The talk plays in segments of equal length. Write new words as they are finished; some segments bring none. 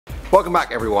Welcome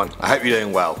back everyone, I hope you're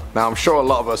doing well. Now I'm sure a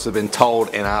lot of us have been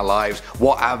told in our lives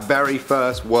what our very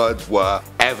first words were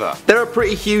ever. They're a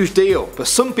pretty huge deal, but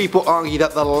some people argue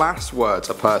that the last words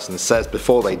a person says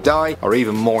before they die are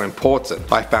even more important.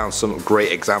 I found some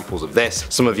great examples of this.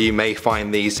 Some of you may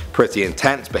find these pretty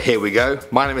intense, but here we go.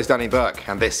 My name is Danny Burke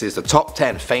and this is the top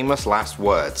 10 famous last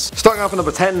words. Starting off at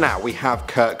number 10 now, we have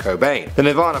Kurt Cobain. The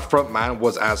Nirvana frontman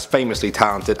was as famously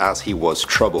talented as he was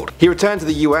troubled. He returned to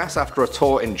the US after a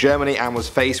tour in Germany and was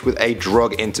faced with a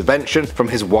drug intervention from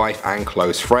his wife and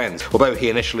close friends. Although he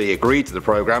initially agreed to the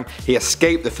program, he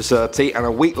escaped the facility and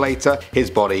a week later his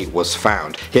body was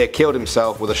found. He had killed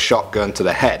himself with a shotgun to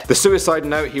the head. The suicide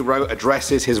note he wrote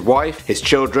addresses his wife, his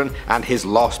children and his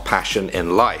lost passion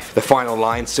in life. The final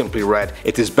line simply read,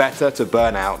 "It is better to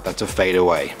burn out than to fade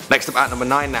away." Next up at number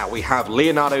 9 now, we have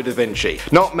Leonardo da Vinci.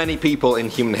 Not many people in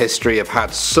human history have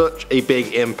had such a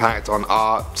big impact on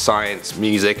art, science,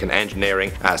 music and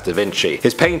engineering as Da Vinci.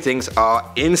 His paintings are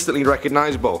instantly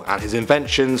recognizable and his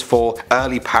inventions for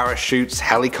early parachutes,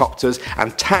 helicopters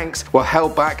and tanks were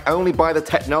held back only by the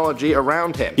technology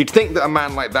around him. You'd think that a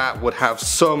man like that would have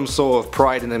some sort of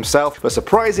pride in himself, but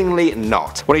surprisingly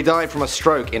not. When he died from a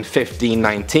stroke in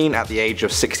 1519 at the age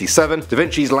of 67, Da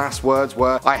Vinci's last words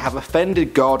were, "I have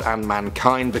offended God and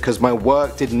mankind because my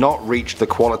work did not reach the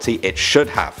quality it should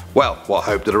have." Well, what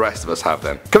hope do the rest of us have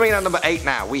then? Coming in at number 8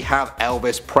 now, we have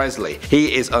Elvis Presley.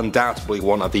 He is undoubtedly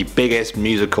one of the biggest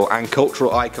musical and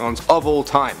cultural icons of all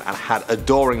time and had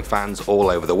adoring fans all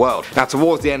over the world. Now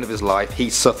towards the end of his life he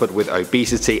suffered with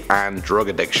obesity and drug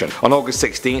addiction. On August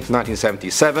 16th,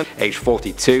 1977, age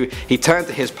 42, he turned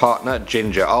to his partner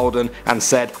Ginger Alden and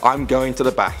said, "I'm going to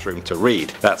the bathroom to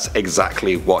read." That's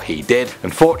exactly what he did.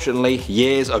 Unfortunately,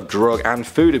 years of drug and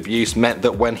food abuse meant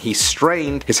that when he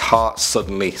strained, his heart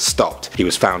suddenly stopped. He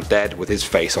was found dead with his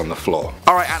face on the floor.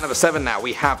 Alright, at number 7 now,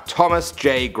 we have Thomas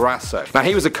J. Grasso. Now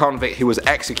he was a convict who was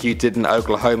executed in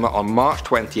Oklahoma on March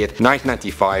 20th,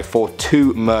 1995 for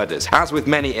 2 murders. As with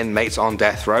many inmates on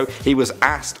death row, he was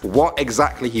asked what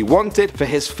exactly he wanted for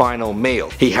his final meal.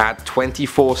 He had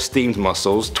 24 steamed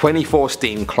mussels, 24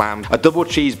 steamed clams, a double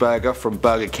cheeseburger from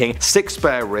Burger King, 6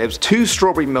 spare ribs, 2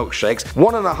 strawberry milkshakes,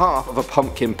 1.5 of a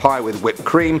pumpkin pie with whipped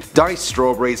cream, diced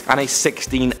strawberries and a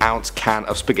 16-ounce can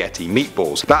of spaghetti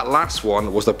meatballs. That last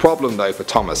one was the problem though for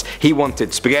Thomas. He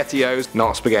wanted SpaghettiOs,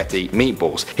 not spaghetti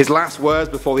meatballs. His last words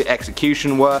before the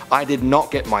execution were, "I did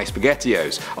not get my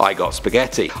SpaghettiOs, I got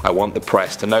spaghetti. I want the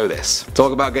press to know this."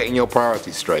 Talk about getting your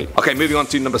priorities straight. Okay, moving on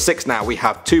to number 6 now, we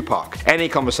have Tupac. Any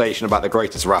conversation about the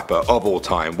greatest rapper of all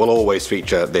time will always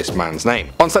feature this man's name.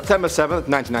 On September 7th,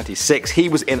 1996, he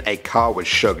was in a car with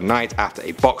Suge Knight after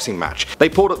a boxing match. They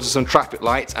pulled up to some traffic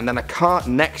lights and then a car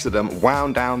next to them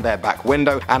wound down their back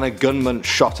window and a gunman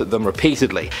shot at them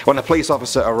repeatedly. When a police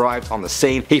officer arrived on the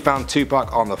scene, he found Tupac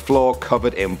on the floor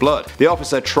covered in blood. The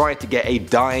officer tried to get a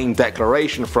dying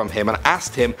declaration from him and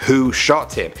asked him who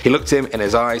shot him. He looked him in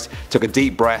his eyes, took a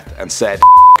deep breath and said,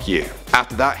 "F you."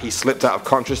 After that he slipped out of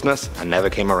consciousness and never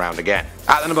came around again.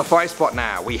 At the number 5 spot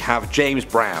now, we have James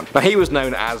Brown. Now he was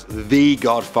known as the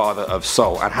godfather of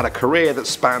soul and had a career that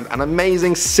spanned an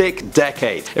amazing 6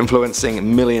 decades,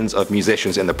 influencing millions of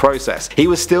musicians in the process. He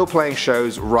was still playing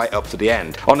shows right up to the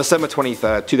end. On December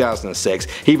 23rd, 2006,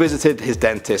 he visited his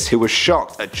dentist who was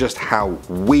shocked at just how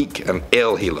weak and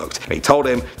ill he looked, and he told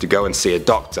him to go and see a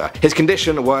doctor. His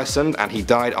condition worsened and he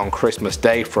died on Christmas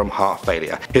Day from heart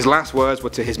failure. His last words were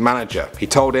to his manager. He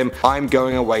told him, "I'm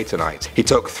going away tonight." He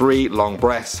took 3 long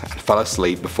breaths and fell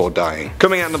asleep before dying.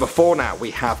 Coming at number 4 now,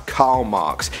 we have Karl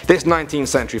Marx. This 19th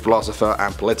century philosopher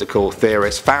and political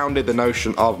theorist founded the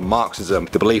notion of Marxism,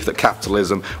 the belief that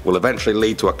capitalism will eventually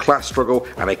lead to a class struggle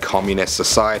and a communist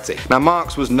society. Now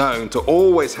Marx was known to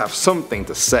always have something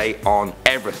to say on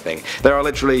everything. There are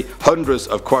literally hundreds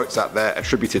of quotes out there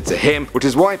attributed to him, which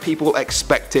is why people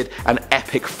expected an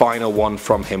epic final one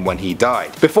from him when he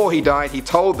died. Before he died, he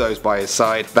told those by his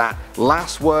side that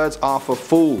last words are for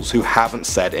fools who haven't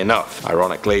said enough.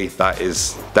 Ironically, that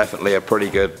is definitely a pretty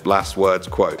good last words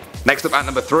quote. Next up at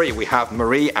number 3, we have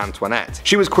Marie Antoinette.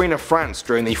 She was Queen of France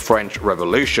during the French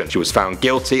Revolution. She was found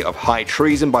guilty of high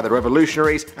treason by the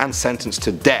revolutionaries and sentenced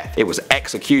to death. It was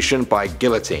execution by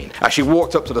guillotine. As she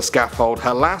walked up to the scaffold,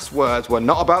 her last words were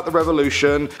not about the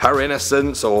revolution, her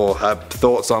innocence, or her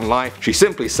thoughts on life. She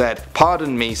simply said,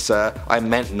 "Pardon me, sir, I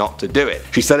meant not to do it."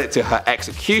 She said it to her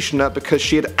executioner because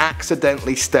she had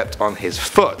accidentally stepped on his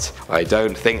foot. I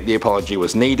don't think the apology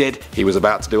was needed. He was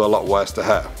about to do a lot worse to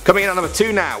her. Coming in at number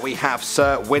 2 now, we have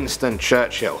Sir Winston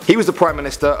Churchill. He was the Prime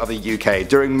Minister of the UK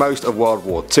during most of World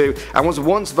War II and was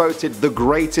once voted the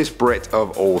greatest Brit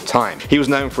of all time. He was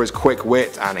known for his quick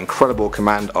wit and incredible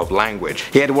command of language.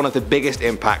 He had one of the biggest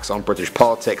impacts on British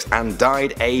politics and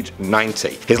died aged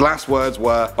 90. His last words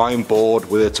were, "I'm bored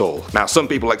with it all." Now, some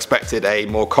people expected a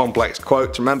more complex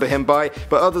quote to remember him by,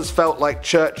 but others felt like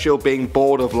Churchill being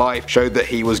bored of life showed that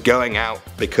he was going out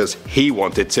because he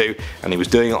wanted to, and he was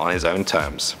doing it on his own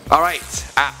terms. Alright,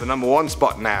 at the number 1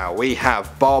 spot now, we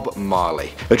have Bob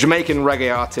Marley. The Jamaican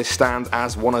reggae artist stands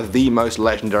as one of the most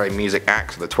legendary music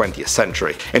acts of the 20th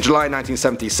century. In July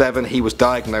 1977, he was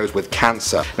diagnosed with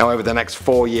cancer. Now, over the next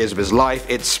 4 years of his life,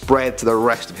 it spread to the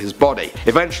rest of his body.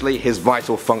 Eventually, his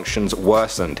vital functions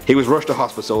worsened. He was rushed to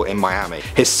hospital in Miami.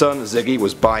 His son, Ziggy,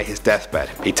 was by his deathbed.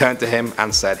 He turned to him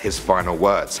and said his final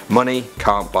words: "Money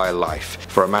can't buy life."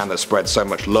 For a man that spread so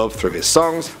much love through his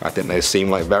songs, I think those seem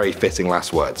like very fitting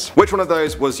last words. Which one of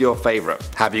those was your favourite?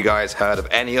 Have you guys heard of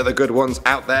any other good ones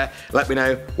out there? Let me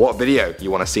know what video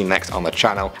you want to see next on the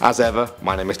channel. As ever,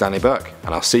 my name is Danny Burke,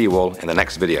 and I'll see you all in the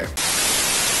next video.